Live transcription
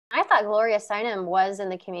thought Gloria Steinem was in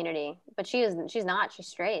the community, but she's not. She's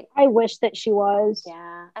straight. I wish that she was.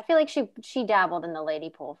 Yeah, I feel like she dabbled in the lady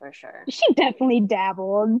pool for sure. She definitely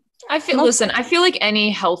dabbled. I feel like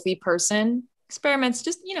any healthy person experiments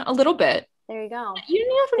just, a little bit. There you go.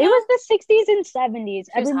 It was the 60s and 70s.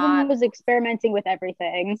 Everyone was experimenting with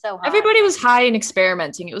everything. So hot. Everybody was high and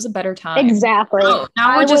experimenting. It was a better time. Exactly.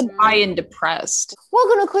 Now we're just high and depressed.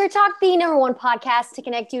 Welcome to Queer Talk, the #1 podcast to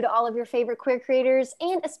connect you to all of your favorite queer creators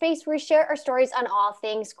and a space where we share our stories on all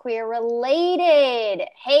things queer related.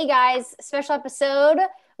 Hey guys, special episode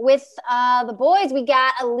with the boys. We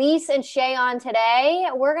got Elise and Shey on today.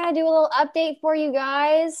 We're going to do a little update for you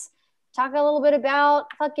guys. Talk a little bit about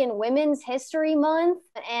fucking Women's History Month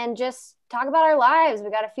and just talk about our lives.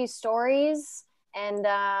 We got a few stories and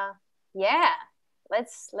yeah,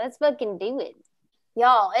 let's fucking do it.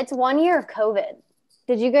 Y'all, it's 1 year of COVID.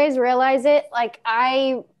 Did you guys realize it? Like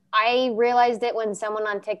I realized it when someone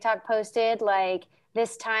on TikTok posted like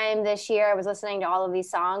this time this year I was listening to all of these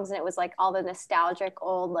songs and it was like all the nostalgic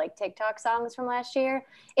old like TikTok songs from last year.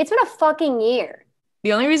 It's been a fucking year.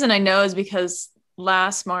 The only reason I know is because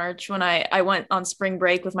last March when I went on spring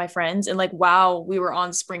break with my friends and like while we were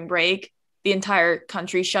on spring break, the entire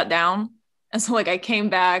country shut down. And so like I came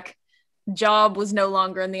back, job was no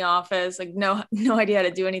longer in the office, like no idea how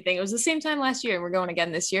to do anything. It was the same time last year and we're going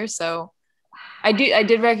again this year. So I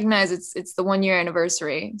did recognize it's the 1 year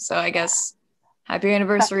anniversary. So I guess happy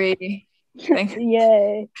anniversary.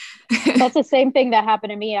 Yay. That's the same thing that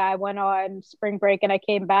happened to me. I went on spring break and I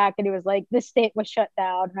came back and it was like the state was shut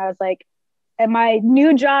down. And I was like, and my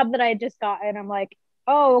new job that I had just gotten, I'm like,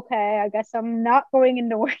 oh, okay, I guess I'm not going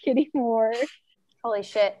into work anymore. Holy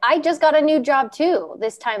shit. I just got a new job too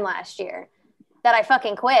this time last year that I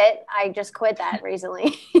fucking quit. I just quit that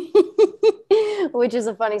recently, which is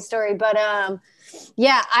a funny story. But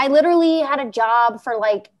yeah, I literally had a job for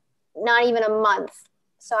like not even a month.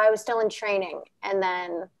 So I was still in training. And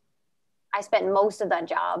then I spent most of that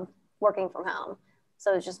job working from home.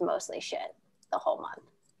 So it was just mostly shit the whole month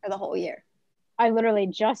or the whole year. I literally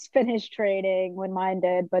just finished training when mine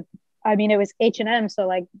did, but I mean, it was H&M, so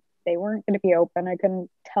like they weren't going to be open. I couldn't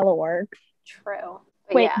telework. True.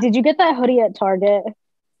 But wait, yeah. Did you get that hoodie at Target?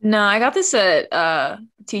 No, I got this at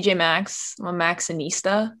TJ Maxx. I'm a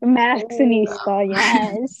Maxxinista. Maxxinista,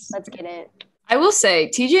 yes. Let's get it. I will say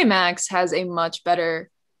TJ Maxx has a much better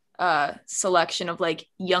selection of like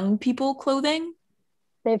young people clothing.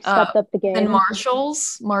 They've stepped up the game. And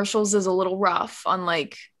Marshall's is a little rough on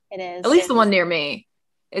like, it is. At least the one near me.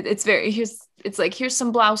 It's here's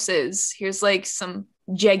some blouses. Here's like some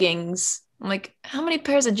jeggings. I'm like, how many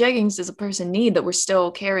pairs of jeggings does a person need that we're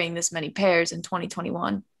still carrying this many pairs in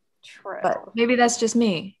 2021? True. But maybe that's just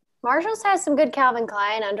me. Marshall's has some good Calvin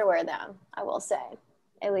Klein underwear though, I will say.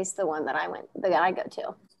 At least the one that I go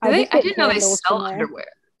to. I didn't know they sell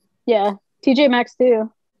underwear. Yeah. TJ Maxx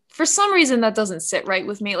too. For some reason that doesn't sit right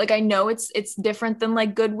with me. Like I know it's different than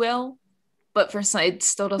like Goodwill. But for some, it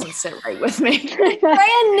still doesn't sit right with me.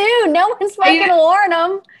 Brand new. No one's fucking worn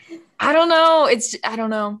them. I don't know. I don't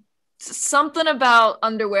know. Something about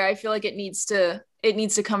underwear. I feel like it needs to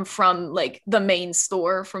come from like the main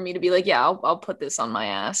store for me to be like, yeah, I'll put this on my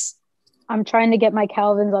ass. I'm trying to get my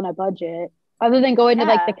Calvins on a budget, other than going to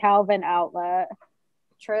like the Calvin outlet.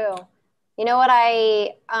 True. You know what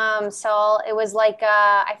I saw? It was like,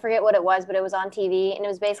 I forget what it was, but it was on TV. And it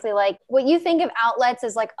was basically like, what you think of outlets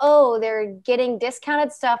is like, oh, they're getting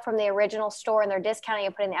discounted stuff from the original store and they're discounting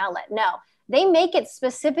and putting in the outlet. No, they make it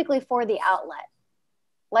specifically for the outlet.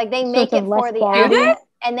 Like they make it for the outlet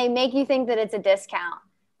and they make you think that it's a discount.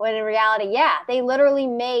 When in reality, yeah, they literally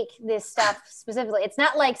make this stuff specifically. It's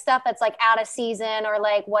not like stuff that's like out of season or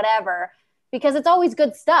like whatever. Because it's always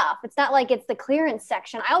good stuff. It's not like it's the clearance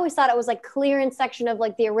section. I always thought it was like clearance section of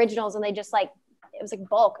like the originals and they just like, it was like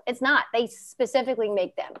bulk. It's not. They specifically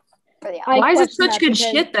make them for the outlet. Why is it such good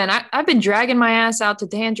shit then? I've been dragging my ass out to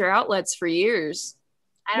Danger outlets for years.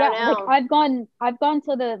 I don't know. Like I've gone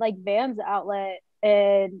to the like Vans outlet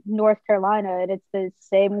in North Carolina and it's the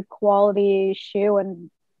same quality shoe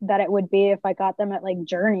and that it would be if I got them at like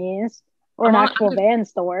Journeys or an actual Vans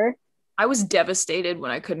store. I was devastated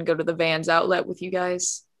when I couldn't go to the Vans outlet with you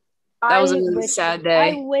guys. That was a really sad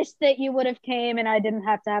day. I wish that you would have came and I didn't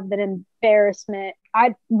have to have that embarrassment.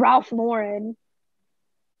 Ralph Lauren.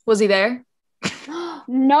 Was he there?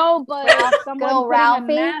 No, but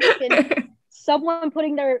someone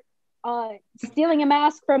putting their stealing a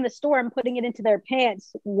mask from the store and putting it into their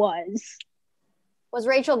pants was. Was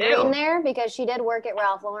Rachel Green there? Because she did work at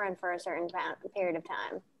Ralph Lauren for a certain period of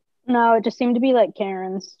time. No, it just seemed to be like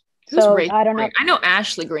Karen's. So I don't know. I know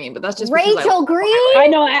Ashley Green, but that's just Rachel Green. I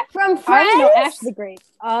know from Friends. I know Ashley Green.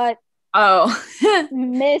 Oh.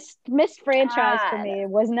 missed franchise for God. me.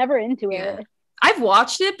 Was never into Yeah. it. I've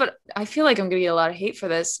watched it, but I feel like I'm gonna get a lot of hate for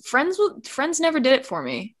this. Friends never did it for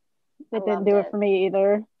me. It didn't do it for me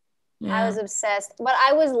either. Yeah. I was obsessed, but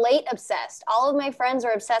I was late obsessed. All of my friends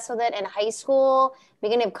were obsessed with it in high school,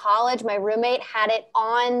 beginning of college. My roommate had it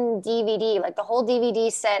on DVD, like the whole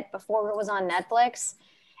DVD set before it was on Netflix.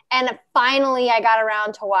 And finally I got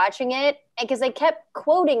around to watching it because they kept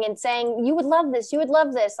quoting and saying, you would love this. You would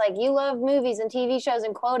love this. Like, you love movies and TV shows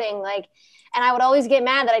and quoting, like, and I would always get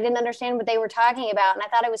mad that I didn't understand what they were talking about. And I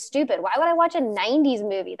thought it was stupid. Why would I watch a 90s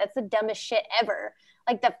movie? That's the dumbest shit ever.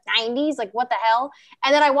 Like the 90s, like what the hell?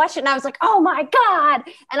 And then I watched it and I was like, oh my God.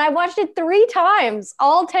 And I watched it 3 times,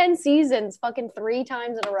 all 10 seasons, fucking 3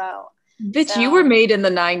 times in a row. Bitch, So- you were made in the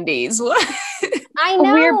 90s. What? I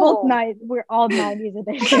know. We're all 90s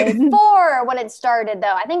edition. 4 when it started,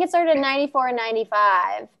 though. I think it started in 94 and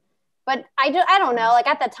 95. But I don't know. Like,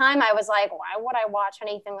 at the time, I was like, why would I watch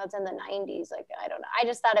anything that's in the 90s? Like, I don't know. I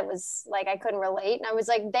just thought it was, like, I couldn't relate. And I was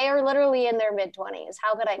like, they are literally in their mid-20s.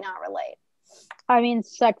 How could I not relate? I mean,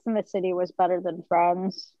 Sex in the City was better than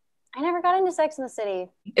Friends. I never got into Sex in the City.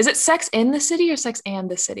 Is it Sex in the City or Sex and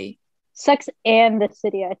the City? Sex and the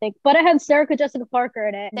City, I think. But it had Sarah Jessica Parker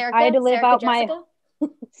in it. I had to live out my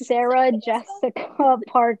Sarah Jessica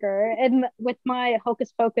Parker, and with my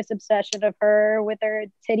Hocus Pocus obsession of her with her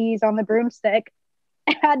titties on the broomstick,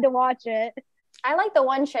 I had to watch it. I like the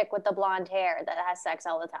one chick with the blonde hair that has sex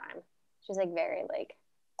all the time. She's like very like.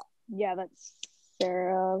 Yeah, that's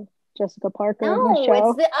Sarah Jessica Parker. No, in the show.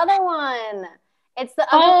 It's the other one. It's the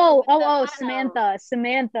other one.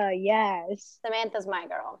 Samantha. Yes, Samantha's my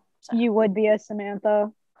girl. So. You would be a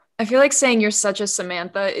Samantha. I feel like saying you're such a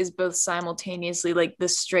Samantha is both simultaneously like the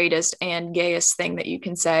straightest and gayest thing that you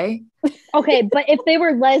can say. Okay, but if they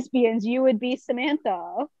were lesbians, you would be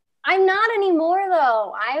Samantha. I'm not anymore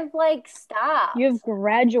though. I've like stopped. You've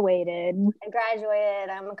graduated. I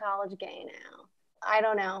graduated. I'm a college gay now. I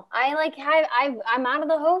don't know. I'm out of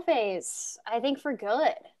the hoe phase. I think for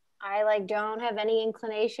good. I like don't have any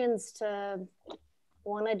inclinations to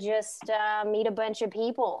want to just meet a bunch of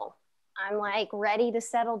people. I'm like ready to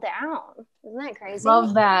settle down. Isn't that crazy?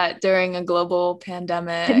 Love that during a global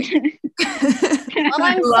pandemic. Well,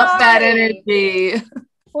 I'm love sorry. that energy.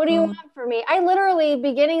 What do you want from me? I literally,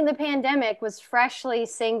 beginning the pandemic, was freshly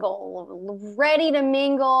single, ready to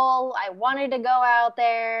mingle. I wanted to go out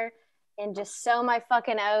there and just sow my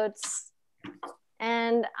fucking oats.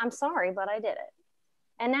 And I'm sorry, but I did it.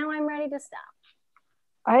 And now I'm ready to stop.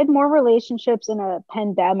 I had more relationships in a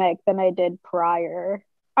pandemic than I did prior.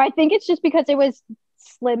 I think it's just because it was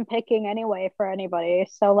slim picking anyway for anybody.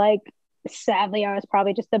 So like, sadly, I was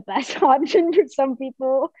probably just the best option for some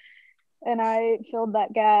people. And I filled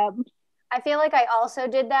that gap. I feel like I also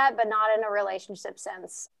did that, but not in a relationship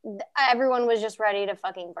sense. Everyone was just ready to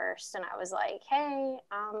fucking burst. And I was like, hey,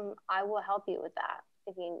 I will help you with that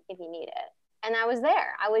if you need it. And I was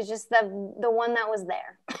there. I was just the one that was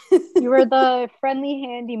there. You were the friendly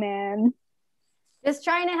handyman. Just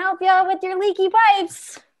trying to help you out with your leaky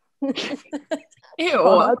pipes.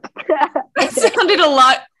 Ew. That sounded a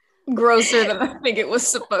lot grosser than I think it was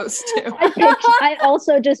supposed to. I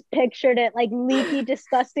also just pictured it like leaky,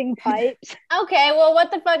 disgusting pipes. Okay, well,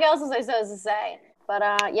 what the fuck else was I supposed to say?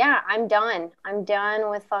 But yeah, I'm done. I'm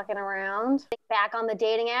done with fucking around. Back on the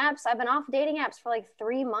dating apps. I've been off dating apps for like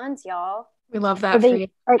 3 months, y'all. We love that for you.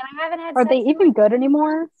 And I haven't had Are sex they even good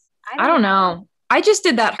anymore? I don't know. I just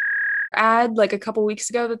did that ad like a couple weeks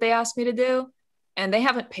ago that they asked me to do, and they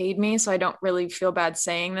haven't paid me, so I don't really feel bad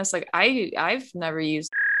saying this. Like I've never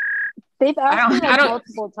used. They've asked me like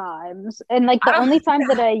multiple times, and like the only time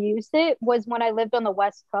that I used it was when I lived on the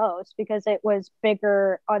West Coast because it was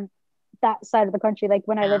bigger on that side of the country. Like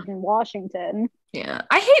when I lived in Washington. Yeah,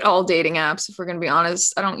 I hate all dating apps. If we're gonna be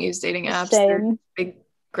honest, I don't use dating apps. They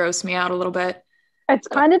gross me out a little bit. It's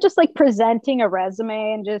kind of just like presenting a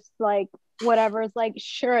resume and just like whatever is like,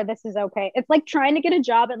 sure, this is okay. It's like trying to get a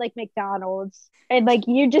job at like McDonald's and like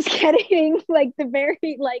you're just getting like the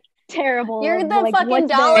very like terrible. You're the like, fucking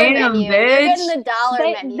dollar menu. You're getting the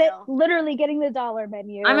dollar menu. Literally getting the dollar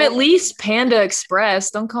menu. I'm at least Panda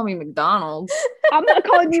Express. Don't call me McDonald's. I'm not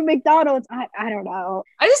calling you McDonald's. I don't know.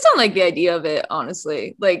 I just don't like the idea of it,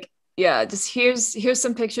 honestly. Like, yeah, just here's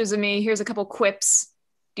some pictures of me. Here's a couple quips.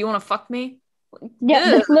 Do you want to fuck me?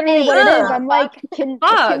 Yeah, that's literally what it is. I'm like, can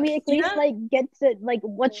we at least like get to like,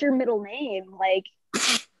 what's your middle name? Like,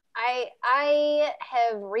 I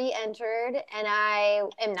have re-entered and I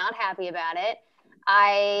am not happy about it.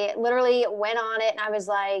 I literally went on it and I was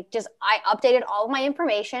like, I updated all of my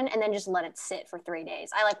information and then just let it sit for 3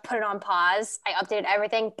 days. I like put it on pause. I updated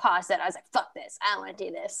everything, paused it. I was like, fuck this. I don't want to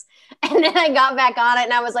do this. And then I got back on it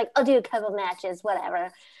and I was like, I'll do a couple matches,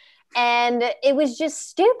 whatever. And it was just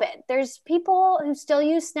stupid. There's people who still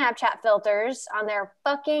use Snapchat filters on their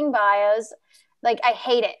fucking bios. Like, I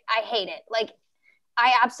hate it. I hate it. Like,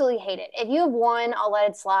 I absolutely hate it. If you have one, I'll let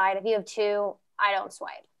it slide. If you have two, I don't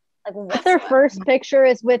swipe. Like, if their first picture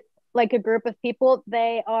is with like a group of people,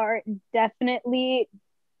 they are definitely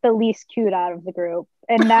the least cute out of the group.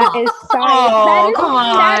 And that is science. Oh, come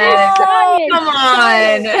on. That is science. Come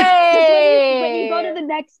on. Hey. When you go to the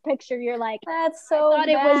next picture, you're like, that's so I thought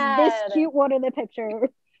bad. It was this cute one in the picture,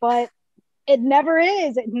 but it never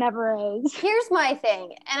is. It never is. Here's my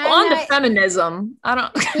thing. And on to feminism. I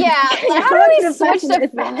don't. Yeah. Like, how do we switch to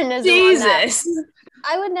feminism? Jesus.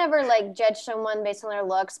 I would never like judge someone based on their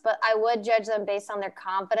looks, but I would judge them based on their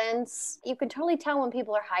confidence. You can totally tell when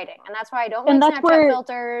people are hiding. And that's why I don't like Snapchat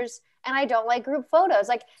filters and I don't like group photos.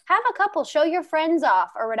 Like, have a couple, show your friends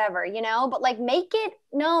off or whatever, you know, but like make it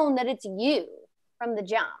known that it's you from the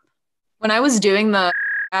jump. When I was doing the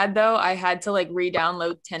ad though, I had to like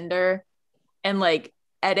re-download Tinder and like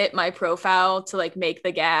edit my profile to like make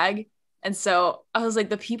the gag. And so I was like,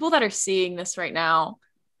 the people that are seeing this right now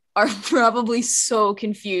are probably so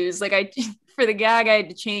confused. Like for the gag, I had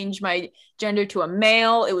to change my gender to a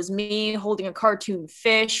male. It was me holding a cartoon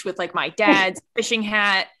fish with like my dad's fishing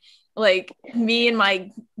hat, like me and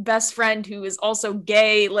my best friend who is also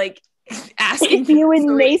gay, like asking you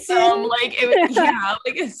and Mason. Like it was, yeah,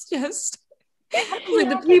 like it's just like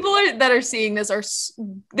the people that are seeing this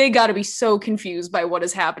they got to be so confused by what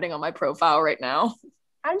is happening on my profile right now.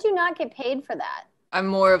 How did you not get paid for that? I'm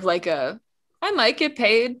more of like I might get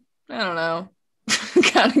paid. I don't know.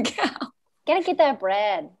 Kind of gal. Gotta get that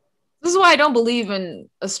bread. This is why I don't believe in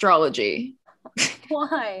astrology.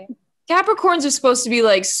 Why? Capricorns are supposed to be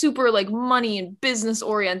like super like money and business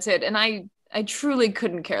oriented, and I truly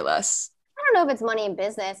couldn't care less. I don't know if it's money and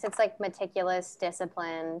business. It's like meticulous,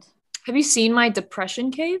 disciplined. Have you seen my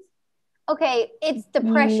depression cave? Okay, it's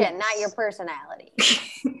depression, not your personality.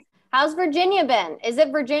 How's Virginia been? Is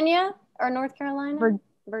it Virginia or North Carolina?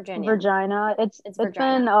 Virginia. It's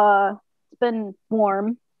been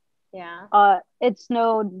warm. Yeah. It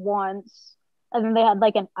snowed once, and then they had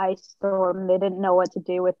like an ice storm. They didn't know what to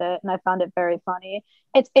do with it, and I found it very funny.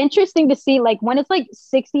 It's interesting to see, like, when it's like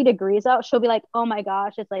 60 degrees out, she'll be like, oh my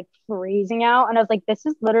gosh, it's like freezing out. And I was like, this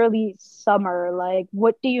is literally summer. Like,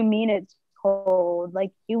 what do you mean it's cold?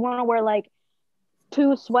 Like, you want to wear like 2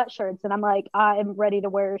 sweatshirts, and I'm like, I'm ready to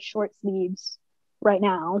wear short sleeves right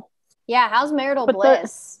now. Yeah, how's marital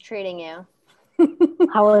bliss treating you? You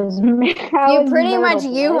pretty much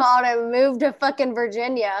U-hauled and moved to fucking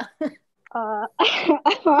Virginia. I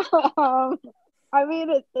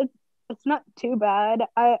mean, it's not too bad.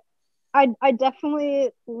 I definitely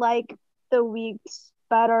like the weeks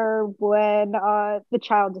better when the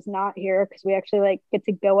child is not here, because we actually like get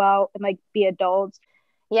to go out and like be adults.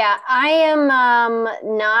 Yeah, I am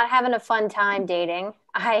not having a fun time dating.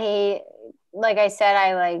 Like I said,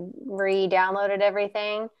 I like re-downloaded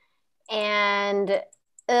everything, and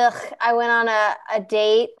I went on a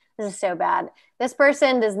date. This is so bad. This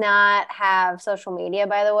person does not have social media,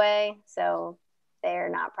 by the way, so they're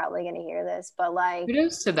not probably going to hear this. But like,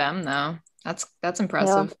 kudos to them, though. That's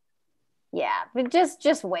impressive. Yeah, but just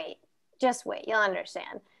wait, you'll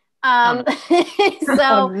understand.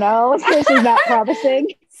 So no, this is not promising.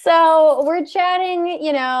 So we're chatting,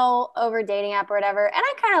 you know, over dating app or whatever. And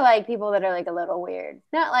I kind of like people that are like a little weird,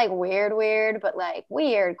 not like weird, but like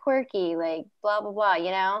weird, quirky, like blah, blah, blah, you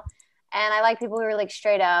know? And I like people who are like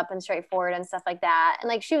straight up and straightforward and stuff like that. And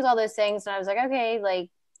like, she was all those things. And I was like, okay, like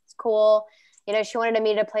it's cool. You know, she wanted to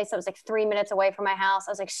meet at a place that was like 3 minutes away from my house.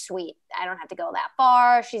 I was like, sweet, I don't have to go that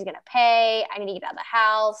far. She's going to pay. I need to get out of the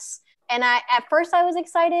house. And at first I was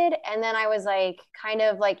excited. And then I was like, kind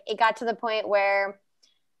of like, it got to the point where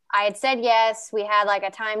I had said yes. We had like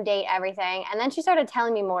a time, date, everything. And then she started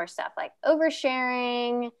telling me more stuff, like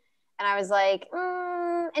oversharing. And I was like,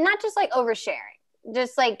 and not just like oversharing,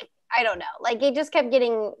 just like, I don't know. Like, it just kept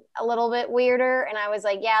getting a little bit weirder. And I was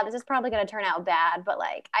like, yeah, this is probably going to turn out bad, but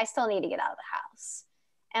like, I still need to get out of the house.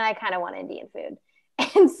 And I kind of want Indian food.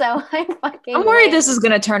 And so I'm worried this is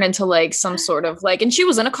going to turn into like some sort of like, and she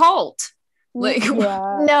was in a cult. Like,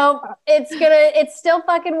 no, it's still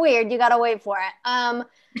fucking weird. You got to wait for it.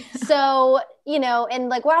 So, you know, and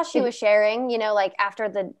like while she was sharing, you know, like after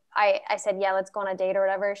I said, yeah, let's go on a date or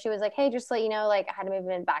whatever. She was like, hey, just to let you know, like I had to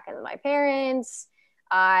move back in with my parents.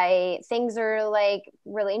 Things are like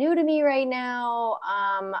really new to me right now.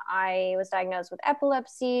 I was diagnosed with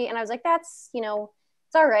epilepsy, and I was like, that's,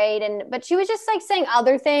 it's all right. But she was just like saying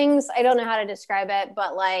other things. I don't know how to describe it,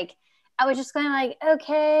 but like, I was just kind of like,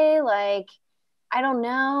 okay, like, I don't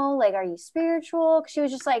know, like, are you spiritual? 'Cause she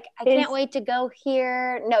was just like, I can't wait to go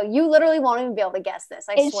here. No, you literally won't even be able to guess this.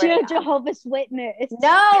 I swear. Is she a Jehovah's Witness?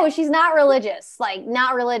 No, she's not religious, like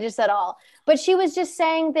not religious at all. But she was just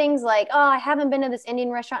saying things like, oh, I haven't been to this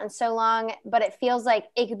Indian restaurant in so long, but it feels like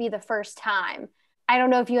it could be the first time. I don't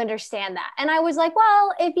know if you understand that. And I was like,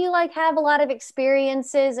 well, if you like have a lot of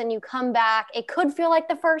experiences and you come back, it could feel like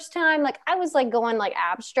the first time. Like I was like going like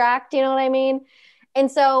abstract, you know what I mean?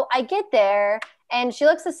 And so I get there and she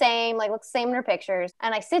looks the same in her pictures.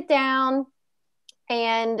 And I sit down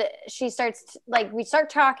and she starts like, we start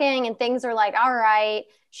talking and things are like, all right.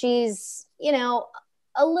 She's,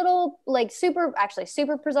 a little like super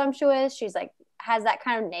presumptuous. She's like, has that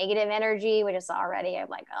kind of negative energy, which is already, I'm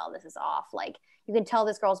like, oh, this is off. Like you can tell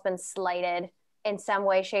this girl's been slighted in some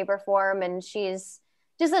way, shape or form. And she's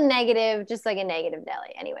just like a negative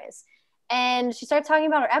Nelly anyways. And she starts talking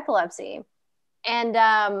about her epilepsy. And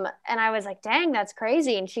I was like, dang, that's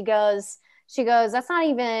crazy. And she goes, that's not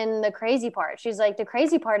even the crazy part. She's like, the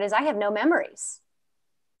crazy part is I have no memories.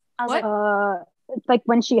 I was like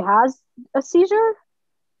when she has a seizure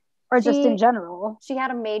or just in general? She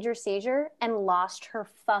had a major seizure and lost her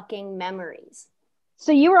fucking memories.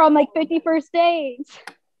 So you were on like 51st dates.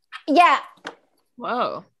 Yeah.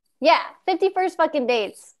 Whoa. Yeah. 51st fucking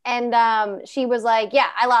dates. And she was like, yeah,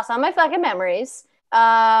 I lost all my fucking memories.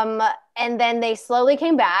 And then they slowly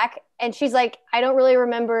came back and she's like, I don't really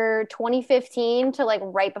remember 2015 to like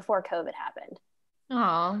right before COVID happened.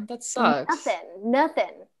 Oh, that sucks.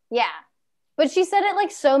 Nothing. Yeah. But she said it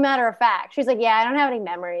like so matter of fact. She's like, yeah, I don't have any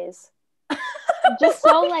memories. Just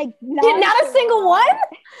so like not a single one.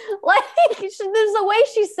 Like there's the way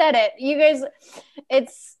she said it. You guys,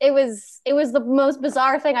 it was the most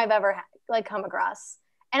bizarre thing I've ever like come across.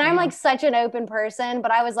 And I'm like such an open person,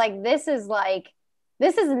 but I was like, this is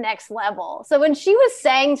next level. So when she was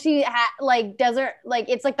saying she had like desert, like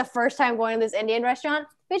it's like the first time going to this Indian restaurant,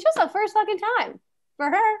 it's just the first fucking time for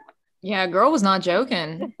her. Yeah, girl was not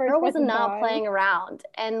joking. Girl was not playing around.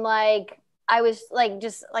 And like I was like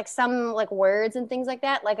just like some like words and things like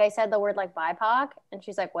that. Like I said the word like BIPOC and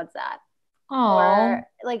she's like, what's that? Oh, or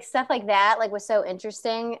like stuff like that like was so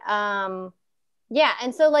interesting. Yeah.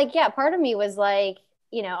 And so like, yeah, part of me was like,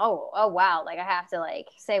 oh wow, like I have to like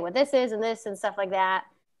say what this is and this and stuff like that.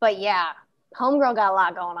 But yeah, homegirl got a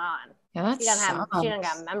lot going on. Yeah, she doesn't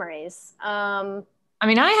got memories. I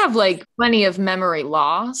mean, I have like plenty of memory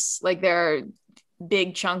loss. Like there are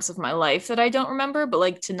big chunks of my life that I don't remember, but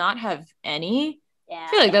like to not have any, I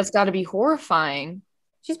feel like that's got to be horrifying.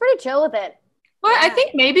 She's pretty chill with it. Well, I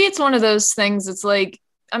think maybe it's one of those things. It's like,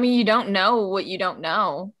 I mean, you don't know what you don't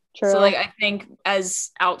know. True. So like, I think as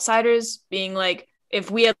outsiders being like, if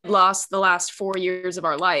we had lost the last 4 years of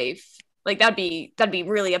our life, like that'd be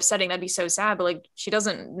really upsetting. That'd be so sad. But like, she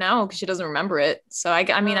doesn't know because she doesn't remember it. So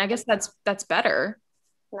I mean, I guess that's better.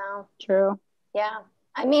 No. True. Yeah.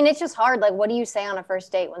 I mean, it's just hard. Like, what do you say on a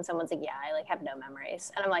first date when someone's like, yeah, I like have no memories.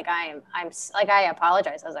 And I'm like, I'm like, I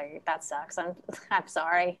apologize. I was like, that sucks. I'm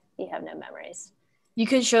sorry. You have no memories. You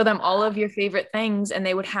could show them all of your favorite things and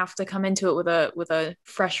they would have to come into it with a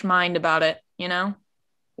fresh mind about it, Yeah.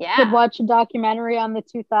 Could watch a documentary on the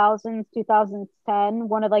 2000s, 2010,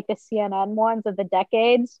 one of like the CNN ones of the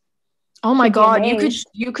decades. Oh my God.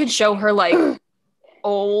 You could show her like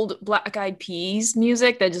old Black Eyed Peas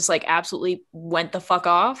music that just like absolutely went the fuck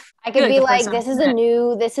off. I could be like, this is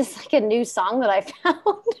like a new song that I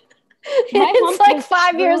found. It's like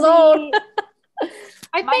 5 years old.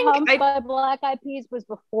 I think by Black Eyed Peas was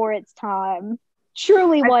before its time.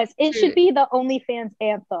 Truly was. It should be the OnlyFans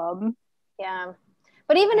anthem. Yeah.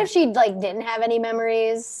 But even if she like didn't have any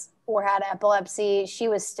memories or had epilepsy, she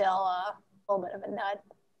was still a little bit of a nut.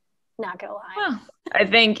 Not gonna lie. Huh. I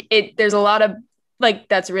think there's a lot of like,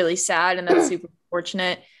 that's really sad and that's super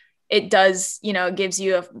fortunate. It does, it gives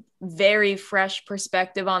you a very fresh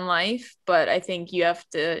perspective on life, but I think you have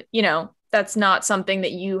to, that's not something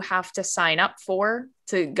that you have to sign up for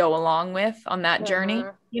to go along with on that journey.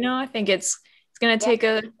 I think it's going to take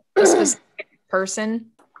a specific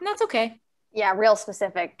person, and that's okay. Yeah, real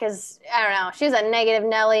specific, because I don't know, she's a negative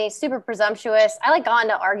Nelly, super presumptuous. I like got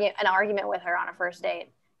into an argument with her on a first date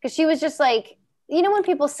because she was just like, when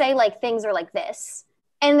people say like things are like this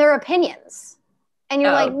and their opinions, and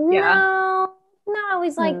you're like, no, not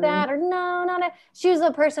always like that, or no, not a. She was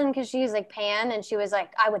a person because she was like pan, and she was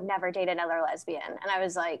like, I would never date another lesbian, and I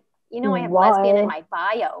was like, you know, I have lesbian in my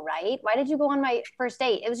bio, right? Why did you go on my first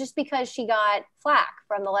date? It was just because she got flack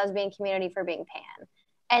from the lesbian community for being pan.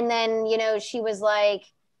 And then, you know, she was like,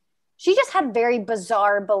 she just had very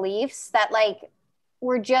bizarre beliefs that like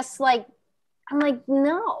were just like, I'm like,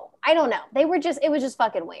 no, I don't know. They were just, it was just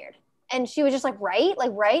fucking weird. And she was just like, right?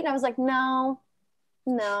 Like, right? And I was like, no.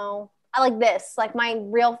 I like this. Like my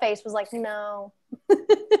real face was like, no.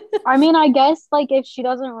 I mean, I guess like if she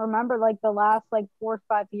doesn't remember like the last like 4 or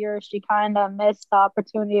 5 years, she kind of missed the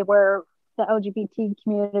opportunity where the LGBT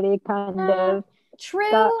community kind of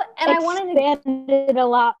true. And I wanted to expanded a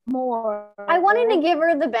lot more. I wanted to give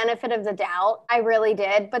her the benefit of the doubt. I really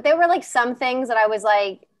did. But there were like some things that I was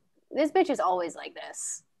like, this bitch is always like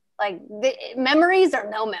this. Like the memories are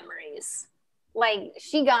no memories. Like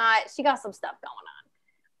she got some stuff going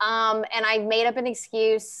on. And I made up an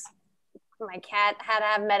excuse. My cat had to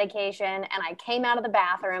have medication, and I came out of the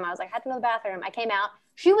bathroom. I was like, I had to go to the bathroom. I came out.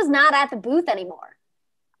 She was not at the booth anymore.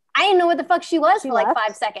 I didn't know what the fuck she was for like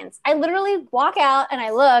 5 seconds. I literally walk out and I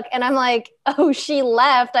look and I'm like, oh, she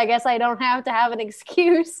left. I guess I don't have to have an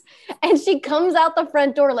excuse. And she comes out the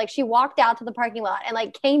front door. Like she walked out to the parking lot and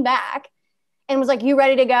like came back and was like, you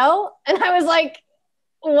ready to go? And I was like,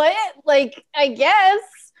 what? Like, I guess.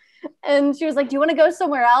 And she was like, do you want to go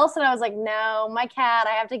somewhere else? And I was like, no, my cat,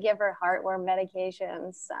 I have to give her heartworm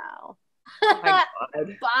medication. So Oh my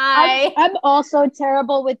God. bye. I'm also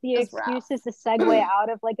terrible with the That's excuses to segue out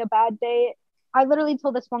of like a bad date. I literally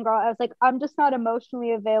told this one girl, I was like, I'm just not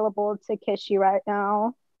emotionally available to kiss you right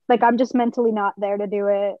now. Like, I'm just mentally not there to do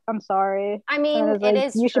it. I'm sorry. I mean, it like,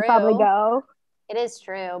 is true. You should probably go. It is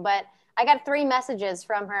true. But I got 3 messages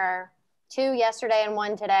from her, 2 yesterday and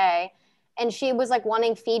 1 today. And she was like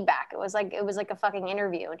wanting feedback. It was like a fucking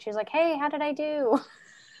interview. And she was like, hey, how did I do?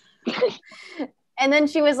 And then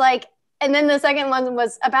she was like, and then the second one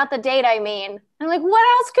was about the date, I mean. I'm like,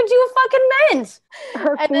 what else could you have fucking meant?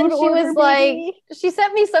 And then she was like, she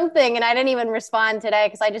sent me something and I didn't even respond today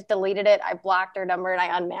because I just deleted it. I blocked her number and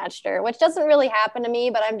I unmatched her, which doesn't really happen to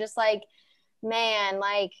me, but I'm just like, man,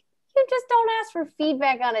 like, you just don't ask for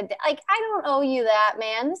feedback on it. Like, I don't owe you that,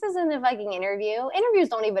 man. This isn't a fucking interview. Interviews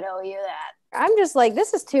don't even owe you that. I'm just like,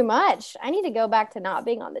 this is too much. I need to go back to not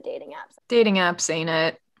being on the dating apps. Dating apps ain't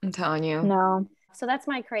it. I'm telling you. No. So that's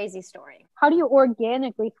my crazy story. How do you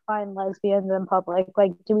organically find lesbians in public?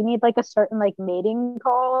 Like, do we need like a certain like mating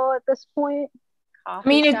call at this point? I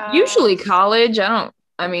mean, it's usually college. I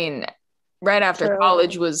mean, right after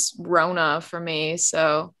college was Rona for me.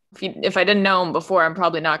 So if I didn't know him before, I'm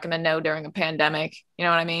probably not going to know during a pandemic. You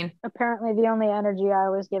know what I mean? Apparently, the only energy I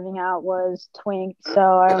was giving out was twink. So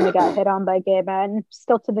I only got hit on by gay men,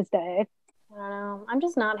 still to this day. I don't know. I'm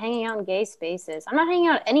just not hanging out in gay spaces. I'm not hanging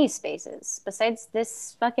out any spaces besides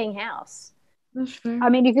this fucking house. I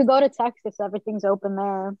mean, you could go to Texas. Everything's open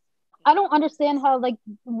there. I don't understand how, like,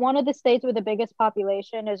 one of the states with the biggest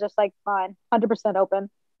population is just, like, fine, 100% open.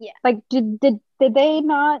 Yeah. Like, did they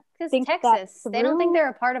not think Texas, they don't think they're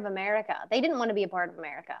a part of America. They didn't want to be a part of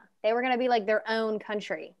America. They were going to be, like, their own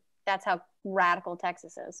country. That's how radical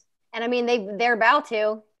Texas is. And, I mean, they're about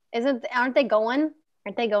to. Aren't they going?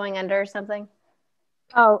 Aren't they going under or something?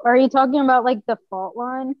 Oh, are you talking about like the fault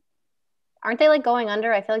line? Aren't they like going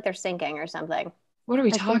under? I feel like they're sinking or something. What are we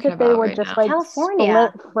talking about? They were just like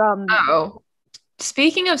California. From. Oh,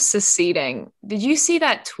 speaking of seceding, did you see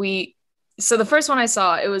that tweet? So the first one I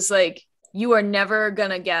saw, it was like, you are never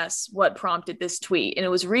gonna guess what prompted this tweet, and it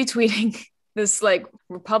was retweeting this like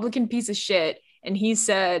Republican piece of shit, and he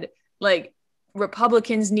said like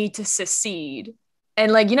Republicans need to secede.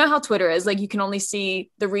 And like, you know how Twitter is, like you can only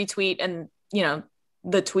see the retweet and, you know,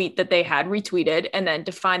 the tweet that they had retweeted. And then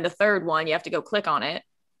to find the third one, you have to go click on it.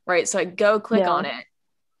 Right. So I go click on it.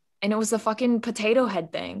 And it was the fucking potato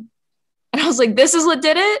head thing. And I was like, this is what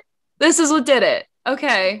did it? This is what did it.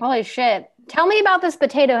 Okay. Holy shit. Tell me about this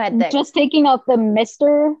potato head thing. Just taking out the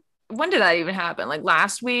Mr. When did that even happen? Like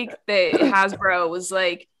last week, Hasbro was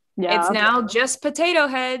like, it's now just potato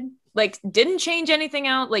head. Like, didn't change anything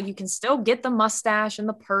out. Like, you can still get the mustache and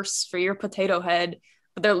the purse for your potato head,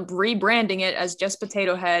 but they're rebranding it as just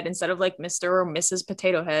potato head instead of like Mr. or Mrs.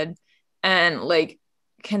 Potato Head. And like,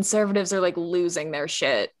 conservatives are like losing their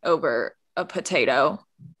shit over a potato.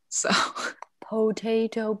 So,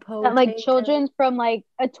 potato. And, like, children from like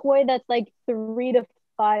a toy that's like 3 to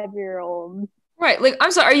 5-year-old. Right. Like, I'm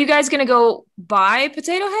sorry, are you guys going to go buy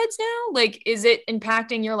potato heads now? Like, is it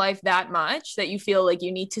impacting your life that much that you feel like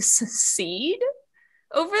you need to secede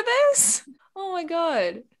over this? Oh my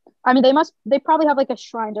God. I mean, they probably have like a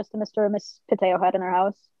shrine just to Mr. and Miss Potato Head in their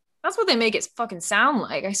house. That's what they make it fucking sound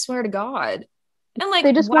like. I swear to God. And like,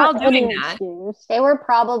 They just while want doing any that, excuse. They were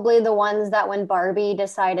probably the ones that when Barbie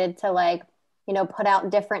decided to like, put out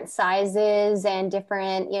different sizes and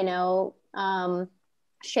different,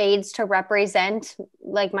 shades to represent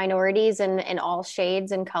like minorities and all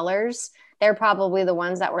shades and colors, they're probably the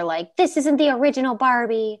ones that were like, this isn't the original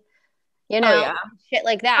Barbie, shit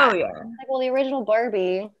like that. Oh, yeah. Like, well, the original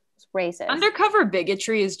Barbie was racist. Undercover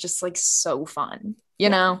bigotry is just like so fun, you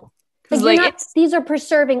know? Like, these are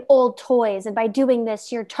preserving old toys, and by doing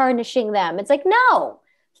this, you're tarnishing them. It's like, no,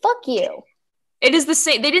 fuck you. It is the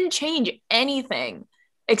same. They didn't change anything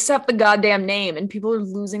except the goddamn name, and people are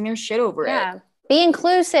losing their shit over it. Be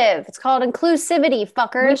inclusive. It's called inclusivity,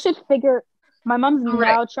 fuckers. We should figure. My mom's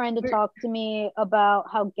now trying to talk to me about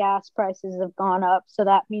how gas prices have gone up. So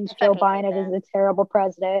that means Joe Biden is a terrible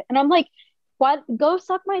president. And I'm like, what? Go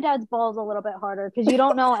suck my dad's balls a little bit harder because you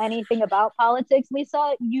don't know anything about politics,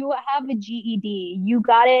 Lisa. You have a GED. You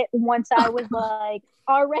got it once I was like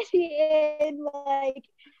already in like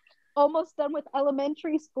almost done with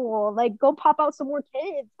elementary school. Like, go pop out some more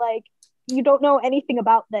kids. Like, you don't know anything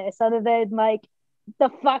about this other than like the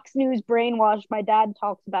Fox News brainwash my dad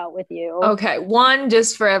talks about with you. Okay, one,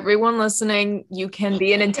 just for everyone listening, you can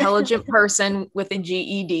be an intelligent person with a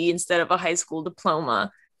GED instead of a high school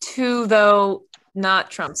diploma. Two, though, not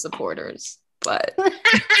Trump supporters, but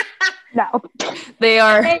no, they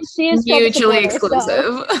are mutually exclusive.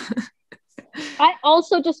 So. I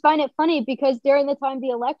also just find it funny because during the time of the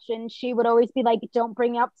election, she would always be like, don't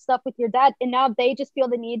bring up stuff with your dad. And now they just feel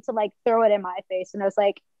the need to like throw it in my face. And I was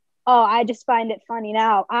like, oh, I just find it funny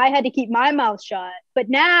now. I had to keep my mouth shut. But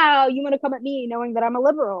now you want to come at me knowing that I'm a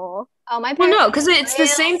liberal. Oh, my parents no, because it's the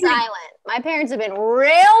same thing. Silent. My parents have been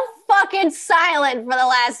real fucking silent for the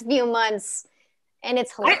last few months. And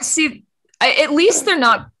it's hilarious. At least they're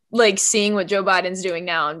not like seeing what Joe Biden's doing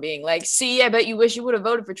now and being like, see, I bet you wish you would have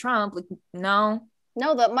voted for Trump. Like, no.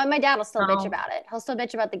 No, my dad will still bitch about it. He'll still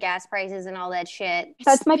bitch about the gas prices and all that shit.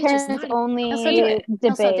 That's my parents' only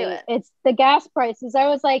debate. It's the gas prices. I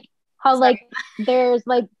was like, how like there's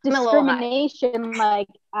like discrimination like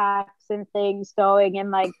acts and things going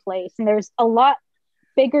in like place. And there's a lot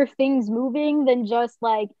bigger things moving than just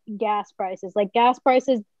like gas prices. Like gas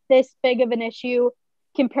prices, this big of an issue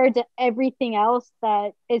compared to everything else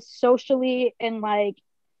that is socially and like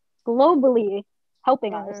globally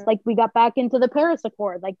helping us. Like we got back into the Paris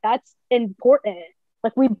Accord. Like that's important.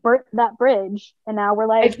 Like we burnt that bridge and now we're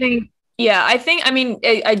like,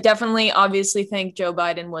 I definitely obviously think Joe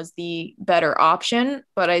Biden was the better option,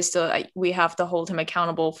 but we have to hold him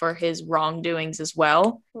accountable for his wrongdoings as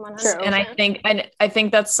well. 100%. And I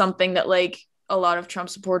think that's something that like a lot of Trump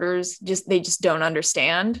supporters just don't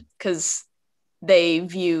understand because they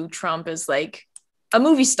view Trump as like a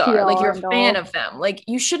movie star. Like you're a fan of them. Like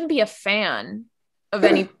you shouldn't be a fan of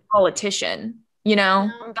any politician, you know?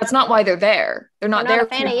 That's not why they're there. They're not there. A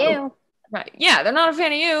fan of you. Right. Yeah, they're not a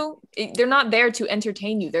fan of you. They're not there to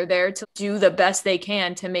entertain you. They're there to do the best they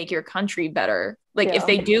can to make your country better. Like if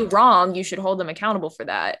they do wrong, you should hold them accountable for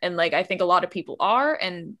that. And like I think a lot of people are,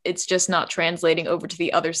 and it's just not translating over to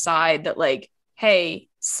the other side that like, hey,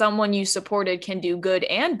 someone you supported can do good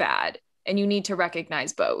and bad, and you need to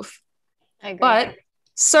recognize both. I agree. But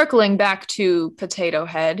circling back to Potato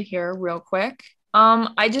Head here real quick.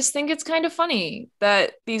 I just think it's kind of funny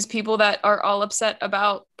that these people that are all upset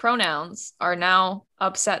about pronouns are now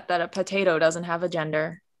upset that a potato doesn't have a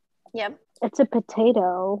gender. Yep. It's a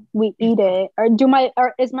potato. We eat it.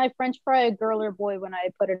 Is my French fry a girl or boy when I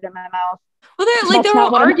put it in my mouth? Well, there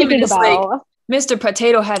were arguments like Mr.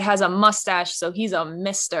 Potato Head has a mustache, so he's a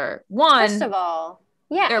Mister. First of all,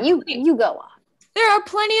 you go on. There are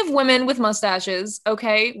plenty of women with mustaches,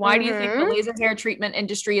 okay? Why do you think the laser hair treatment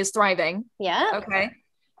industry is thriving? Yeah. Okay.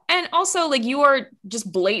 And also, like, you are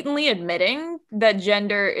just blatantly admitting that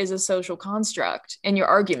gender is a social construct in your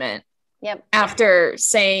argument. Yep. After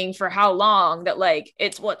saying for how long that, like,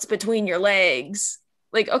 it's what's between your legs.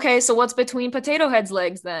 Like, okay, so what's between Potato Head's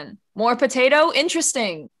legs then? More potato?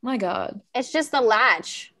 Interesting. My God. It's just the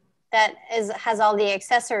latch that has all the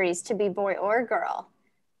accessories to be boy or girl.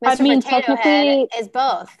 Mr. Potato Head is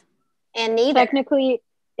both, and neither. Technically,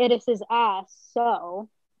 it is his ass. So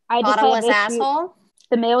I just bottomless asshole.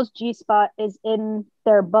 The male's G-spot is in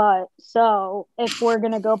their butt. So if we're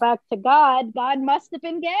gonna go back to God must have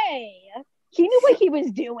been gay. He knew what he was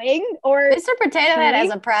doing. Or Mr. Potato Head has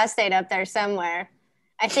a prostate up there somewhere.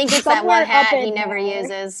 I think it's that one hat he never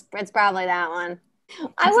uses. It's probably that one.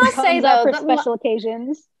 I will say though, for special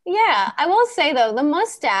occasions. Yeah, I will say though, the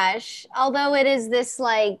mustache, although it is this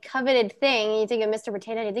like coveted thing, you think of Mr.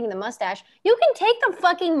 Potato Head, you think of the mustache, you can take the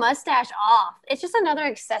fucking mustache off. It's just another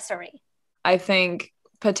accessory. I think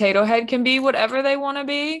potato head can be whatever they want to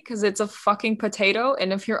be because it's a fucking potato.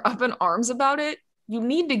 And if you're up in arms about it, you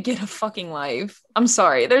need to get a fucking life. I'm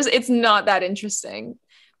sorry. It's not that interesting.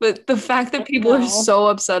 But the fact that people are so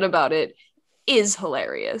upset about it is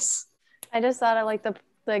hilarious. I just thought I liked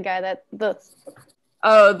the guy that the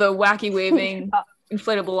wacky waving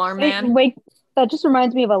inflatable arm man. Wait, that just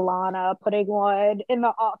reminds me of Alana putting one in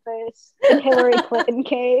the office, and Hillary Clinton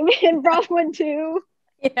came and brought one too.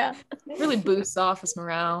 Yeah, it really boosts office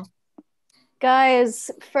morale. Guys,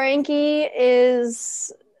 Frankie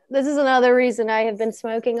is. This is another reason I have been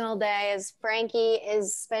smoking all day. Is Frankie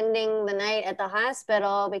is spending the night at the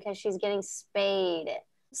hospital because she's getting spayed.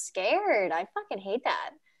 Scared. I fucking hate that.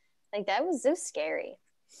 Like, that was so scary.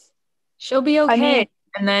 She'll be okay.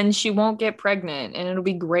 And then she won't get pregnant and it'll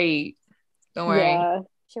be great. Don't worry. Yeah.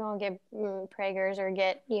 She won't get preggers or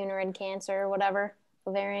get uterine cancer or whatever.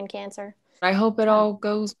 Ovarian cancer. I hope it all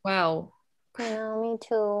goes well. I know, me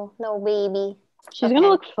too. No baby. She's going to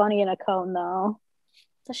look funny in a cone, though.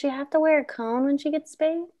 Does she have to wear a cone when she gets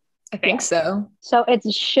spayed? I think so. So it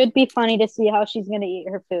should be funny to see how she's going to eat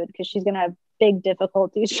her food because she's going to have big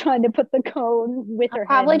difficulties trying to put the cone with her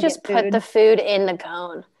probably head. Just put the food in the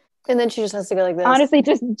cone. And then she just has to go like this. Honestly,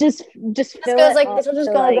 just fill goes it like up this will just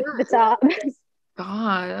to, go like like the top.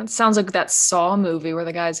 God, that sounds like that Saw movie where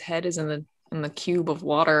the guy's head is in the cube of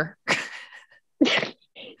water.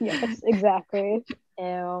 Yes, exactly.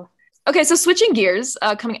 Ew. Okay, so switching gears,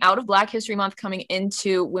 coming out of Black History Month, coming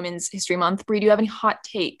into Women's History Month. Brie, do you have any hot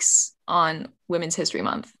takes on Women's History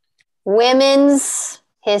Month? Women's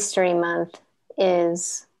History Month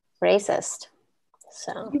is racist.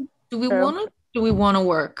 So do we want to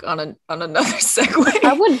work on another segue?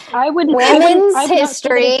 I would. Women's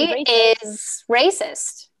history is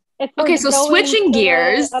racist. Okay, so switching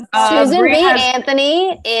gears, Susan B.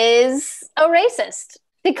 Anthony is a racist.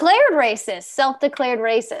 Declared racist, self-declared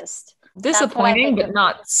racist. Disappointing, but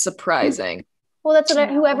not surprising. Well, that's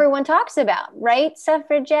who everyone talks about, right?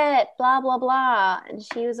 Suffragette, blah, blah, blah. And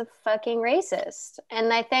she was a fucking racist.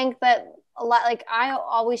 And I think that a lot, like, I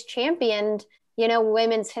always championed,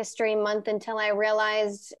 Women's History Month until I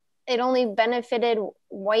realized it only benefited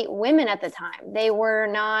white women at the time. It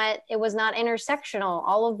was not intersectional,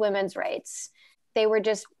 all of women's rights. They were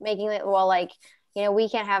just making it, we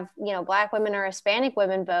can't have, Black women or Hispanic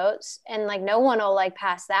women votes, and no one will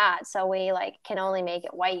pass that. So we can only make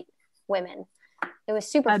it white women. It was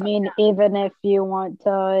super. I mean, even if you want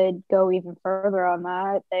to go even further on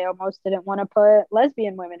that, they almost didn't want to put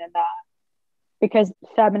lesbian women in that because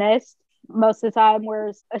feminists most of the time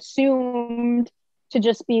were assumed to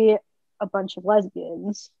just be a bunch of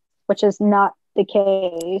lesbians, which is not the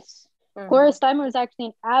case. Mm-hmm. Gloria Steinem was actually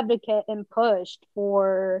an advocate and pushed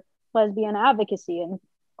for lesbian advocacy and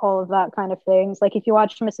all of that kind of things. If you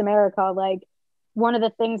watch Miss America, one of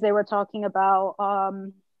the things they were talking about,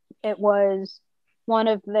 it was one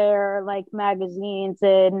of their magazines,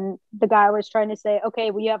 and the guy was trying to say,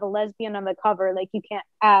 okay, well, you have a lesbian on the cover, you can't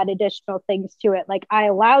add additional things to it. I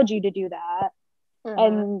allowed you to do that. Mm-hmm.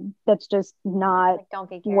 And that's just not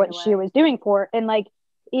what she was doing for it. And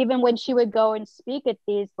even when she would go and speak at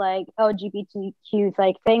these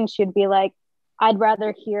LGBTQ things, she'd be like, I'd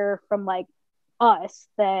rather hear from us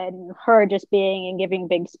than her just being and giving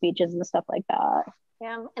big speeches and stuff like that.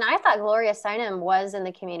 Yeah, and I thought Gloria Steinem was in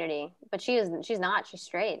the community, but she's not. She's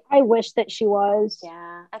straight. I wish that she was.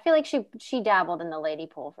 Yeah, I feel like she dabbled in the lady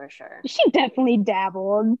pool for sure. She definitely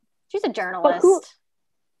dabbled. She's a journalist.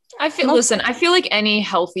 I feel like any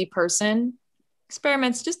healthy person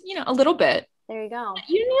experiments just a little bit. There you go.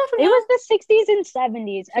 It was the 60s and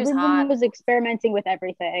 70s. Everyone was experimenting with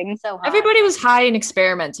everything. So hot. Everybody was high and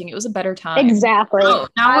experimenting. It was a better time. Exactly.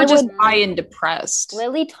 Now we're just high and depressed.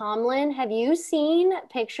 Lily Tomlin. Have you seen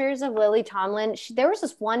pictures of Lily Tomlin? There was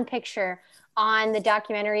this one picture on the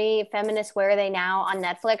documentary Feminists Where Are They Now on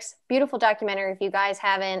Netflix. Beautiful documentary. If you guys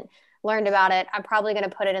haven't learned about it, I'm probably going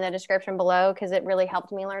to put it in the description below because it really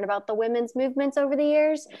helped me learn about the women's movements over the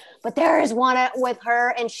years. But there is one with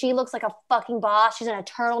her and she looks like a fucking boss. She's in a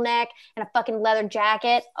turtleneck and a fucking leather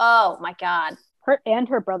jacket. Oh my God. Her and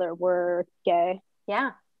her brother were gay.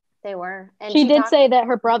 Yeah, they were. And she did say that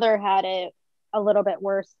her brother had it a little bit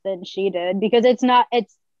worse than she did because it's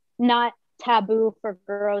not taboo for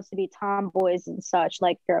girls to be tomboys and such,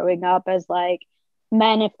 growing up as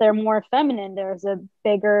men, if they're more feminine, there's a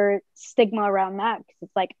bigger stigma around that because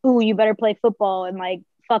it's ooh, you better play football and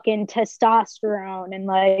fucking testosterone and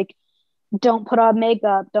don't put on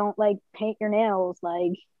makeup, don't paint your nails.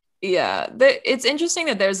 Yeah, it's interesting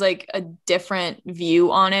that there's a different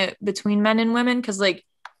view on it between men and women because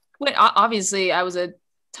obviously I was a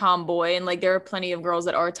tomboy, and like there are plenty of girls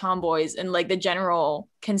that are tomboys, and like the general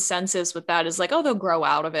consensus with that is like, oh, they'll grow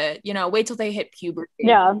out of it, you know, wait till they hit puberty.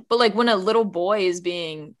 Yeah. But like when a little boy is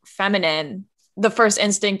being feminine, the first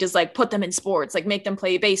instinct is like put them in sports, like make them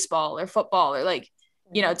play baseball or football, or like,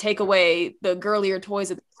 you know, take away the girlier toys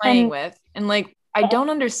that they're playing with. And like I don't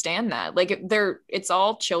understand that. Like it's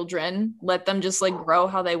all children, let them just like grow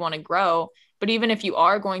how they want to grow. But even if you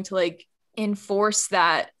are going to like enforce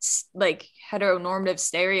that like heteronormative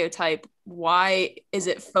stereotype, why is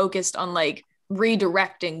it focused on like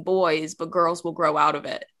redirecting boys, but girls will grow out of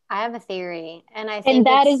it? I have a theory, and I think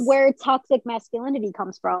that is where toxic masculinity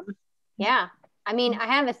comes from. Yeah. I mean, I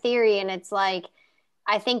have a theory, and it's like,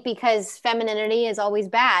 I think because femininity is always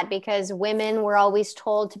bad, because women were always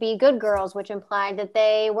told to be good girls, which implied that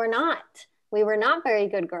they were not. We were not very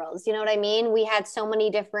good girls. You know what I mean? We had so many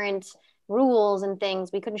different rules and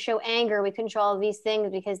things. We couldn't show anger. We couldn't show all of these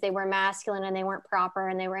things because they were masculine and they weren't proper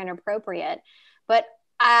and they were inappropriate. But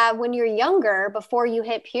when you're younger, before you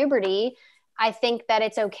hit puberty, I think that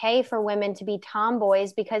it's okay for women to be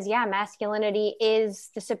tomboys because, yeah, masculinity is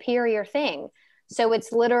the superior thing. So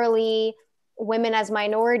it's literally women as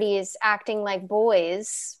minorities acting like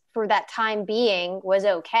boys for that time being was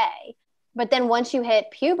okay. But then once you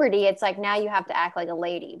hit puberty, it's like now you have to act like a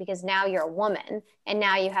lady because now you're a woman and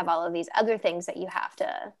now you have all of these other things that you have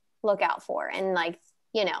to look out for. And like,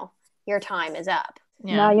 you know, your time is up.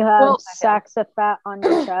 Yeah. Now you have sacks of fat on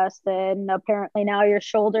your chest, and apparently now your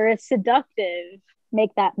shoulder is seductive.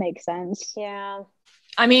 Make that make sense. Yeah.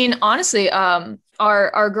 I mean, honestly, our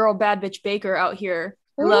girl Bad Bitch Baker out here,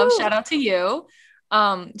 love, shout out to you.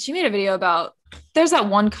 She made a video about, there's that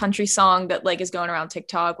one country song that like is going around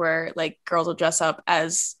TikTok where like girls will dress up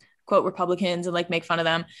as quote Republicans and like make fun of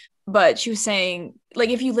them. But she was saying like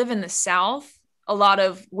if you live in the South, a lot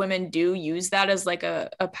of women do use that as like a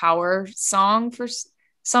power song for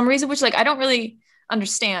some reason, which like I don't really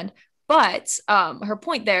understand. But her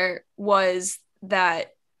point there was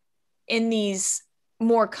that in these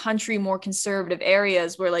more country, more conservative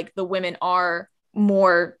areas where like the women are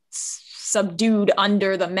more subdued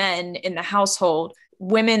under the men in the household,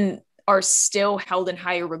 women are still held in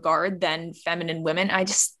higher regard than feminine women.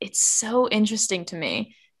 It's so interesting to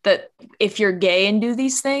me that if you're gay and do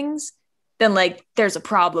these things, then like there's a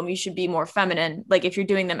problem. You should be more feminine. Like if you're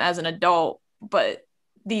doing them as an adult, but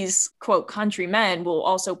these quote country men will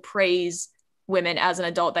also praise women as an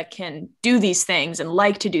adult that can do these things and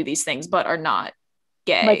like to do these things, but are not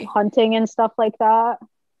gay. Like hunting and stuff like that.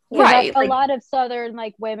 Right. Like, a lot of Southern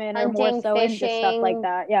like women hunting, are more so fishing, into stuff like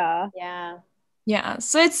that. Yeah. Yeah. Yeah.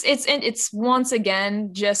 So it's once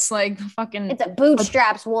again just like fucking, it's a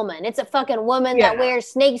bootstraps woman. It's a fucking woman that wears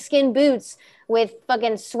snakeskin boots with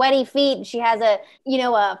fucking sweaty feet. She has a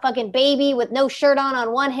fucking baby with no shirt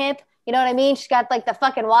on one hip. You know what I mean? She's got like the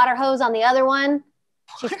fucking water hose on the other one.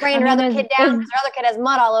 She's spraying her other kid down because her other kid has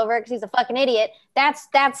mud all over it because he's a fucking idiot. That's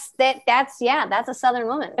a Southern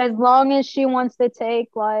woman. As long as she wants to take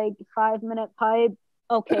like 5-minute pipe,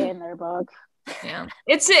 okay in their book. Yeah.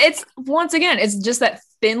 It's once again, it's just that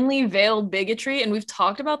thinly veiled bigotry. And we've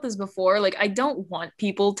talked about this before. Like, I don't want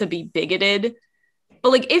people to be bigoted,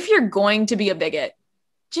 but like, if you're going to be a bigot,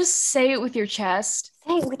 just say it with your chest.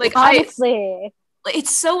 Say it with like, honestly.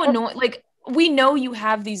 It's so annoying. Like, we know you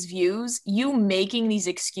have these views. You making these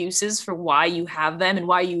excuses for why you have them and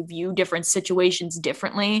why you view different situations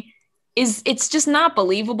differently it's just not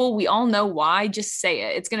believable. We all know why. Just say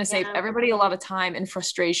it. It's going to save everybody a lot of time and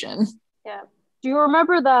frustration. Yeah. Do you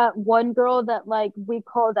remember that one girl that like we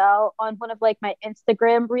called out on one of like my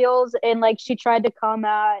Instagram reels, and like she tried to come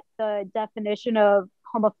at the definition of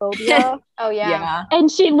homophobia? Oh yeah.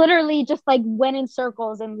 And she literally just like went in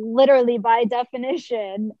circles and literally by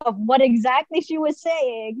definition of what exactly she was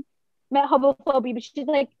saying meant homophobia. But she's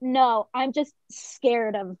like, no, I'm just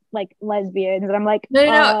scared of like lesbians. And I'm like,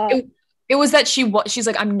 no. It was that she's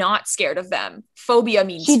like, I'm not scared of them. Phobia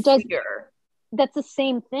means fear. That's the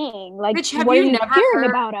same thing. Like, Rich, what are you hearing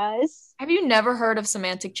about us? Have you never heard of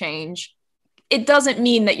semantic change? It doesn't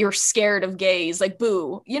mean that you're scared of gays. Like,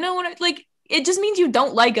 boo. You know what? Like, it just means you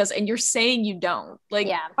don't like us, and you're saying you don't. Like,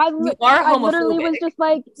 you are homophobic. I literally was just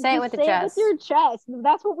like, say it with your chest.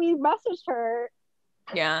 That's what we messaged her.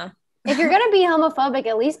 Yeah. If you're gonna be homophobic,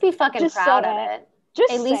 at least be fucking proud of it.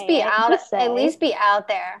 At least be out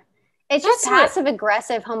there. It's just passive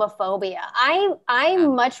aggressive homophobia. I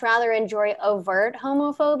much rather enjoy overt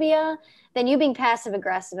homophobia than you being passive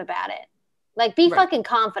aggressive about it. Like, be fucking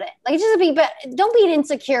confident. Like, don't be an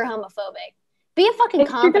insecure homophobic. Be a fucking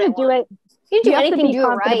confident. You're gonna do it. You do anything, do it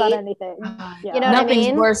right. About anything. You know Nothing's what I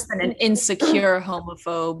mean? worse than an insecure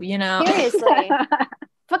homophobe. You know. Seriously.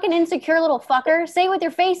 Fucking insecure little fucker. Say with your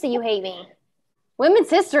face that you hate me. Women's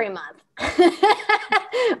History Month.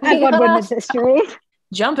 I love Women's History.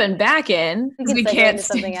 Jumping back in because we can't into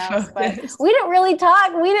something else, but we didn't really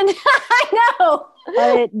talk. We didn't. I know.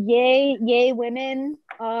 Yay, women.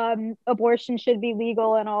 Abortion should be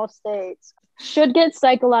legal in all states. Should get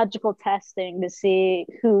psychological testing to see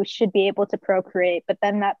who should be able to procreate, but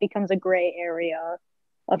then that becomes a gray area.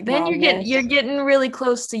 Then you're getting really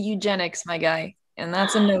close to eugenics, my guy, and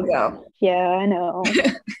that's a no-go. Yeah, I know.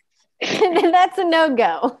 That's a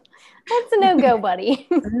no-go. That's a no-go, buddy.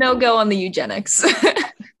 No-go on the eugenics.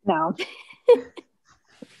 No.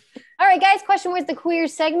 All right, guys, Question Where's the Queer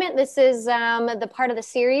segment. This is the part of the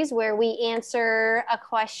series where we answer a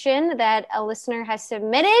question that a listener has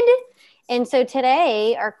submitted. And so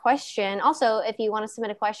today, our question, also, if you want to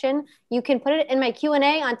submit a question, you can put it in my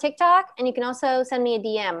Q&A on TikTok, and you can also send me a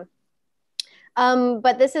DM.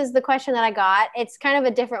 But this is the question that I got. It's kind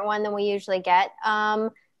of a different one than we usually get.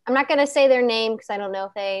 I'm not going to say their name because I don't know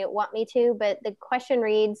if they want me to, but the question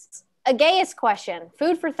reads, a gayest question,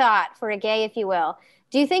 food for thought for a gay, if you will.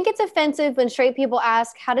 Do you think it's offensive when straight people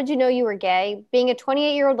ask, how did you know you were gay? Being a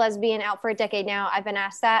 28-year-old lesbian out for a decade now, I've been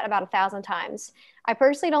asked that about 1,000 times. I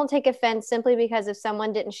personally don't take offense simply because if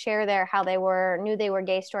someone didn't share how they knew they were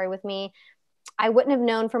gay story with me, I wouldn't have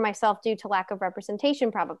known for myself due to lack of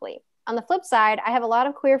representation probably. On the flip side, I have a lot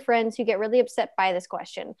of queer friends who get really upset by this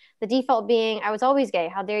question. The default being, I was always gay.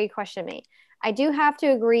 How dare you question me? I do have to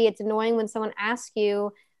agree it's annoying when someone asks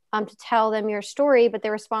you to tell them your story, but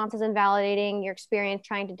their response is invalidating your experience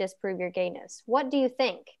trying to disprove your gayness. What do you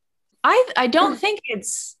think? I don't think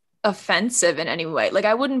it's offensive in any way. Like,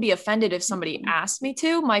 I wouldn't be offended if somebody asked me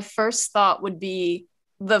to. My first thought would be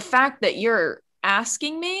the fact that you're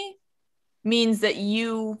asking me means that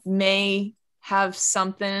you may have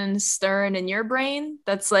something stirring in your brain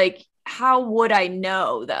that's like, how would I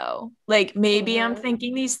know though? Like, maybe I'm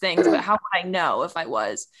thinking these things, but how would I know if I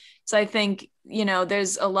was? So I think,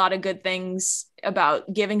 there's a lot of good things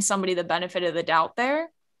about giving somebody the benefit of the doubt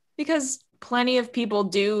there, because plenty of people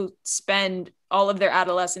do spend all of their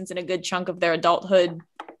adolescence and a good chunk of their adulthood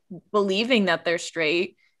believing that they're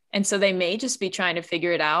straight. And so they may just be trying to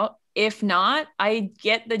figure it out. If not, I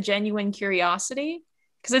get the genuine curiosity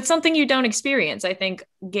because it's something you don't experience. I think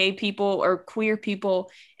gay people or queer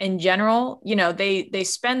people in general, they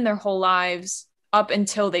spend their whole lives up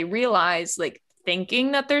until they realize, like,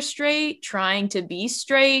 thinking that they're straight, trying to be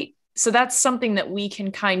straight. So that's something that we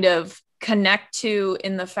can kind of connect to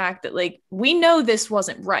in the fact that, like, we know this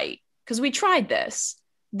wasn't right because we tried this.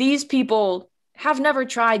 These people have never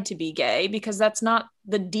tried to be gay because that's not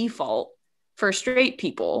the default for straight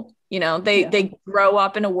people. They grow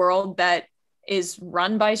up in a world that is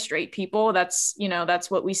run by straight people. That's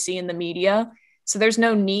what we see in the media. So there's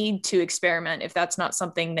no need to experiment if that's not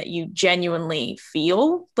something that you genuinely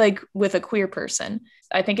feel like with a queer person.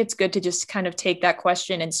 I think it's good to just kind of take that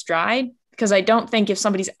question in stride, because I don't think if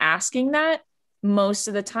somebody's asking that most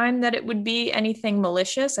of the time that it would be anything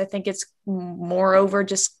malicious. I think it's moreover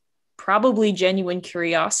just probably genuine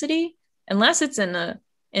curiosity, unless it's in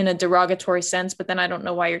a derogatory sense, but then I don't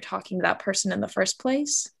know why you're talking to that person in the first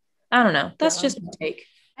place. I don't know. That's just my take.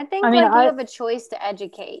 I think you have a choice to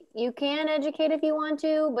educate. You can educate if you want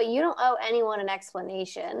to, but you don't owe anyone an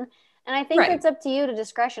explanation. And I think it's up to you to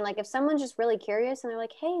discretion. Like, if someone's just really curious and they're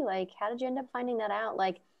like, hey, like, how did you end up finding that out?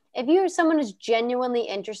 Like, if you're someone who's genuinely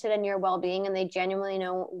interested in your well-being and they genuinely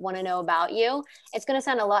want to know about you, it's going to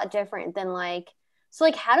sound a lot different than like, so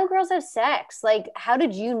like, how do girls have sex? Like, how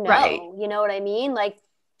did you know? Right. You know what I mean? Like,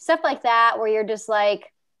 stuff like that, where you're just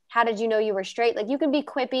like, how did you know you were straight? Like, you can be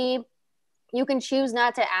quippy. You can choose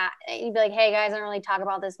not to you'd be like, hey guys, I don't really talk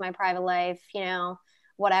about this in my private life,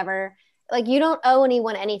 whatever. Like, you don't owe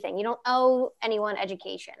anyone anything. You don't owe anyone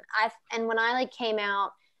education. And when I like came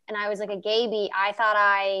out and I was like a gay bee, I thought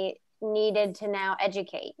I needed to now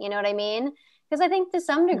educate, you know what I mean? Because I think to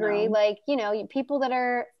some degree, like, people that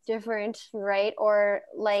are different, right? Or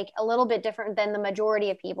like a little bit different than the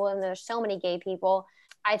majority of people, and there's so many gay people,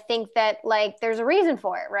 I think that like there's a reason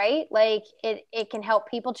for it, right? Like it can help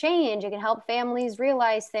people change. It can help families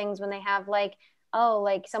realize things when they have like, oh,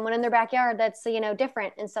 like someone in their backyard that's,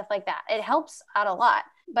 different and stuff like that. It helps out a lot.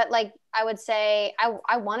 But like, I would say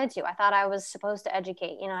I wanted to. I thought I was supposed to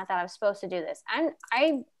educate. I thought I was supposed to do this.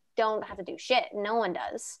 I don't have to do shit. No one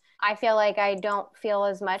does. I feel like I don't feel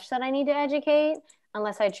as much that I need to educate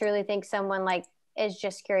unless I truly think someone like is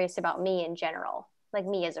just curious about me in general, like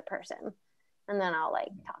me as a person. And then I'll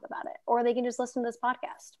like talk about it. Or they can just listen to this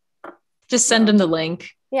podcast. Just send them the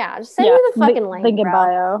link. Yeah, just send me the fucking link, link in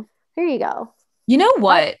bio. Here you go. You know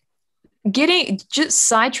what? Getting just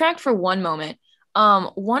sidetracked for one moment.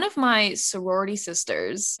 One of my sorority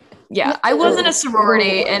sisters, I was in a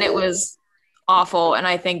sorority and it was awful, and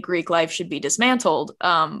I think Greek life should be dismantled.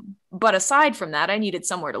 But aside from that, I needed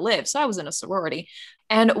somewhere to live, so I was in a sorority.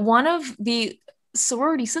 And one of the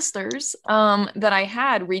sorority sisters that I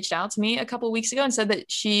had reached out to me a couple of weeks ago and said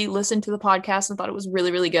that she listened to the podcast and thought it was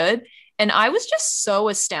really, really good. And I was just so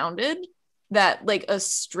astounded that like a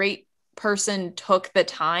straight person took the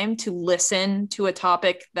time to listen to a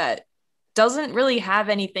topic that doesn't really have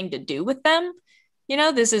anything to do with them. You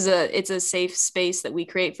know, it's a safe space that we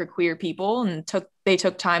create for queer people, and they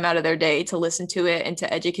took time out of their day to listen to it and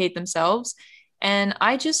to educate themselves. And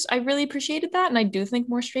I really appreciated that. And I do think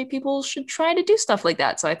more straight people should try to do stuff like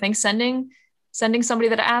that. So I think sending somebody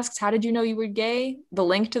that asks, how did you know you were gay? The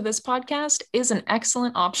link to this podcast is an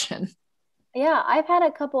excellent option. Yeah, I've had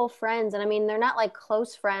a couple of friends, and I mean, they're not like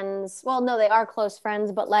close friends. Well, no, they are close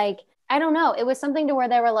friends, but like, I don't know. It was something to where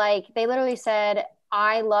they were like, they literally said,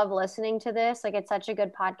 I love listening to this. Like, it's such a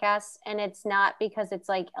good podcast. And it's not because it's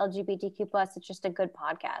like LGBTQ plus, it's just a good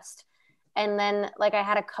podcast. And then like I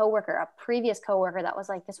had a previous coworker that was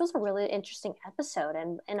like, this was a really interesting episode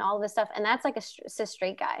and all this stuff. And that's like a cis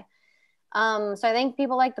straight guy. So I think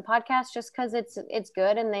people like the podcast just because it's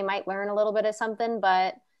good and they might learn a little bit of something.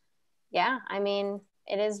 But yeah, I mean,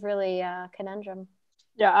 it is really a conundrum.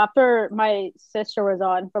 Yeah, after my sister was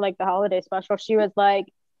on for like the holiday special, she was like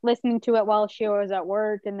listening to it while she was at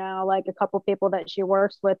work, and now like a couple people that she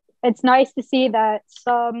works with. It's nice to see that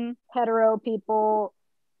some hetero people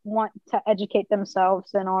want to educate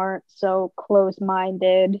themselves and aren't so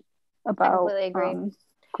closed-minded about I completely agree.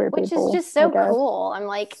 Queer Which people, is just so cool. I'm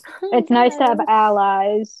like, it's nice to have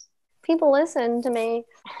allies. People listen to me,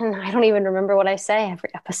 and I don't even remember what I say every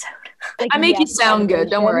episode. Like, I make you sound good.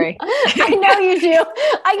 Don't worry. I know you do.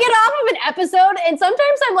 I get off of an episode, and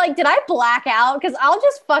sometimes I'm like, did I black out? Because I'll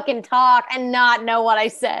just fucking talk and not know what I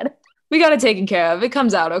said. We got it taken care of. It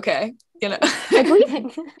comes out okay. You know.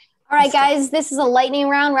 All right, guys, this is a lightning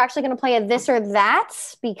round. We're actually going to play a this or that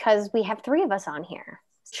because we have 3 of us on here.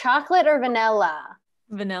 Chocolate or vanilla?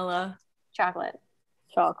 Vanilla. Chocolate.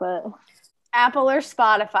 Apple or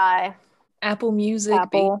Spotify? Apple Music,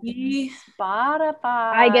 Apple. baby. Spotify.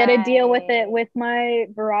 I get to deal with it with my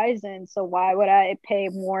Verizon, so why would I pay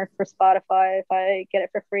more for Spotify if I get it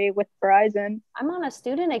for free with Verizon? I'm on a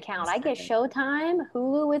student account. I get Showtime,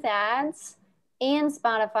 Hulu with ads, and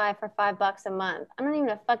Spotify for $5 a month. I'm not even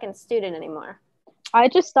a fucking student anymore. I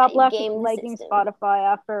just stopped liking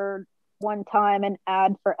Spotify after one time an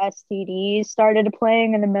ad for STDs started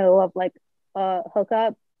playing in the middle of like a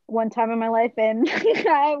hookup one time in my life, and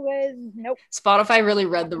I was nope. Spotify really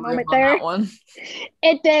read the room on that one.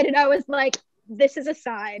 It did, and I was like, this is a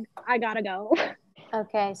sign. I gotta go.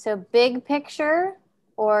 Okay, so big picture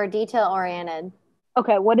or detail oriented?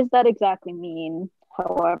 Okay, what does that exactly mean?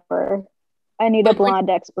 However, I need a blonde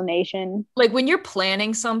explanation. Like when you're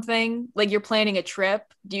planning something, like you're planning a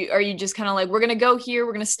trip, are you just kind of like, we're gonna go here,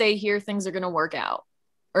 we're gonna stay here, things are gonna work out?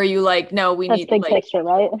 Or are you like, no, we need big picture,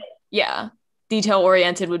 right? Yeah. Detail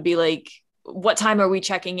oriented would be like, what time are we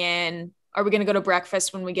checking in? Are we gonna go to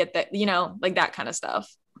breakfast when we get there? You know, like that kind of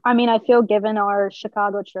stuff. I mean, I feel given our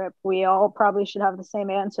Chicago trip, we all probably should have the same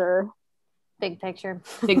answer. Big picture.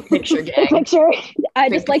 Big picture, gang. Big picture. I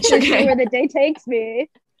just like to see where the day takes me.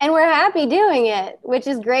 And we're happy doing it, which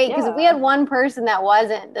is great, because if we had one person that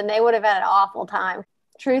wasn't, then they would have had an awful time.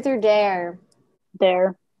 Truth or dare?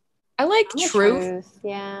 Dare. I like truth.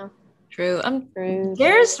 Yeah. True. Truth.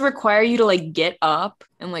 Dares require you to like get up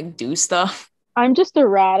and like do stuff. I'm just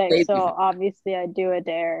erratic, so obviously I do a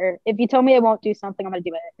dare. If you tell me I won't do something, I'm gonna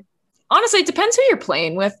do it. Honestly, it depends who you're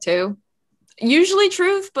playing with too. Usually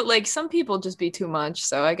truth, but like some people just be too much,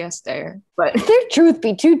 so I guess dare. But their truth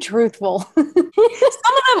be too truthful. Some of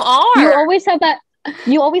them are.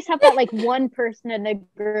 You always have that like one person in the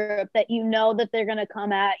group that you know that they're gonna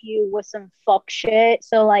come at you with some fuck shit.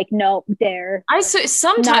 So like, no, dare.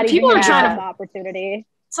 Sometimes people are trying to opportunity.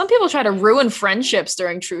 Some people try to ruin friendships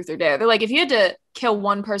during truth or dare. They're like, if you had to kill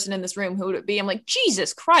one person in this room, who would it be? I'm like,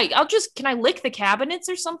 Jesus Christ! Can I lick the cabinets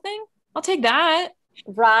or something? I'll take that.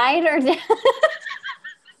 Ride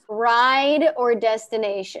or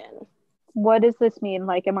destination? What does this mean?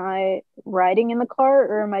 Like, am I riding in the car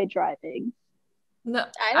or am I driving? No,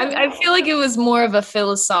 I feel like it was more of a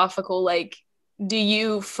philosophical, like, do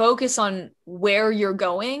you focus on where you're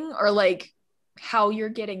going or like how you're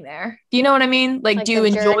getting there? Do you know what I mean? Like do you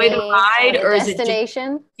enjoy the ride or is it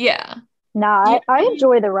destination? Yeah. Nah, I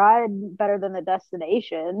enjoy the ride better than the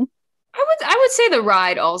destination. I would say the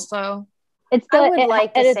ride also. It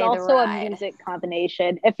is also a music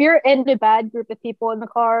combination. If you're in a bad group of people in the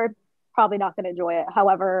car, probably not going to enjoy it.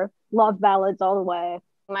 However, love ballads all the way.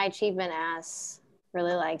 My achievement ass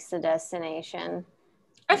really likes the destination.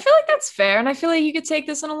 I feel like that's fair, and I feel like you could take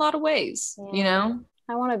this in a lot of ways, you know?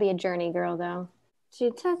 I want to be a journey girl, though. She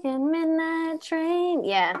took a midnight train.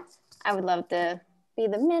 Yeah, I would love to be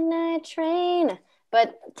the midnight train.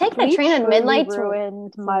 But taking a train at midnight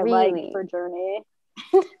ruined my really... like for journey.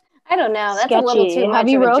 I don't know. That's sketchy. A little too much Have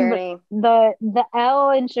you of a rode journey. The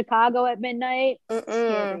L in Chicago at midnight?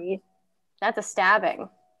 Scary. That's a stabbing.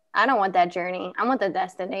 I don't want that journey. I want the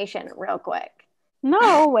destination real quick.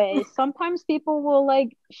 No way. Sometimes people will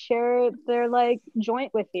like share their like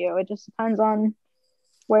joint with you. It just depends on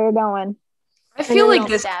where you're going. I feel like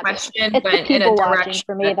this question went in a direction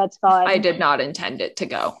for me. That's fun. I did not intend it to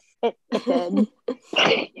go. It did.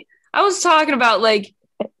 I was talking about like,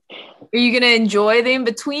 are you gonna enjoy the in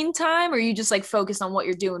between time, or are you just like focused on what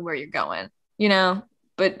you're doing, where you're going? You know.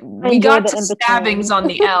 But we got to stabbings on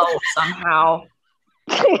the L somehow,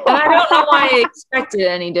 and I don't know why I expected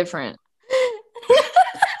any different.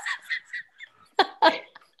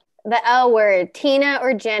 The L word, Tina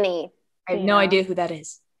or Jenny? I have no idea who that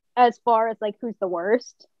is. As far as like who's the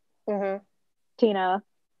worst, Tina.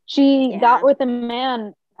 She got with a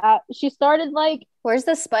man. She started like, where's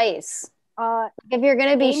the spice? If you're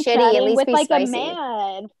gonna be shitty, at least with be like spicy. A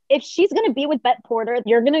man. If she's gonna be with Bette Porter,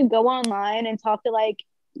 you're gonna go online and talk to like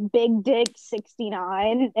Big Dick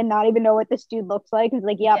 69 and not even know what this dude looks like. He's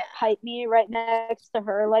like, pipe me right next to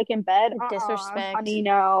her, like in bed. Disrespect. Honey,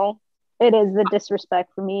 no. It is the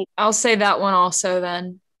disrespect for me. I'll say that one also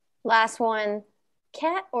then. Last one.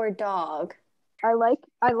 Cat or dog? I like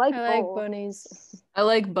bunnies. I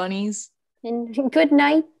like bunnies. And good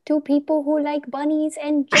night to people who like bunnies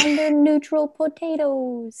and gender neutral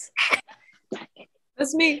potatoes.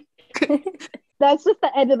 That's me. That's just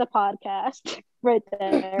the end of the podcast right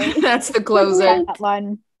there. That's the closer.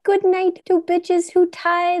 Good night to bitches who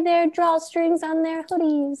tie their drawstrings on their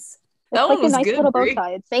hoodies. That one was good. Little bow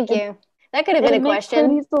ties. Thank you. That could have been a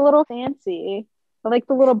question. It's a little fancy. I like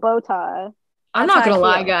the little bow tie. I'm not gonna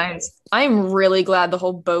lie, guys. I'm really glad the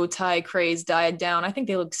whole bow tie craze died down. I think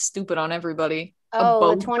they look stupid on everybody.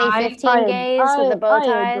 Oh, the 2015 gays with the bow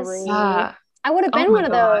ties. I would have been one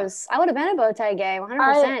of those. I would have been a bow tie gay,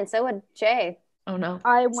 100%. So would Shey. Oh no.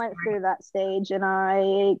 I went through that stage and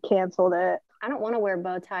I canceled it. I don't want to wear a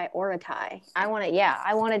bow tie or a tie. I want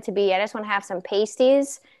it to be, I just want to have some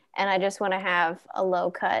pasties and I just want to have a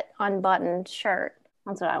low cut unbuttoned shirt.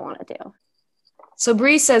 That's what I want to do. So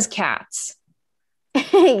Bree says cats.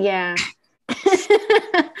 Yeah.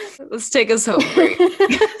 Let's take us home, Bree.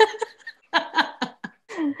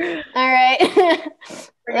 All right.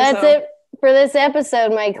 That's it for this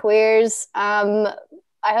episode, my queers. I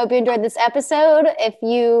hope you enjoyed this episode. If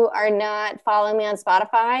you are not following me on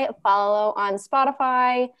Spotify, follow on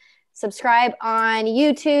Spotify. Subscribe on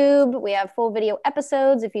YouTube. We have full video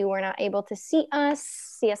episodes if you were not able to see us.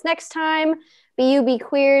 See us next time. Be you, be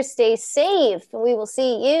queer, stay safe. We will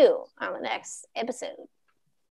see you on the next episode.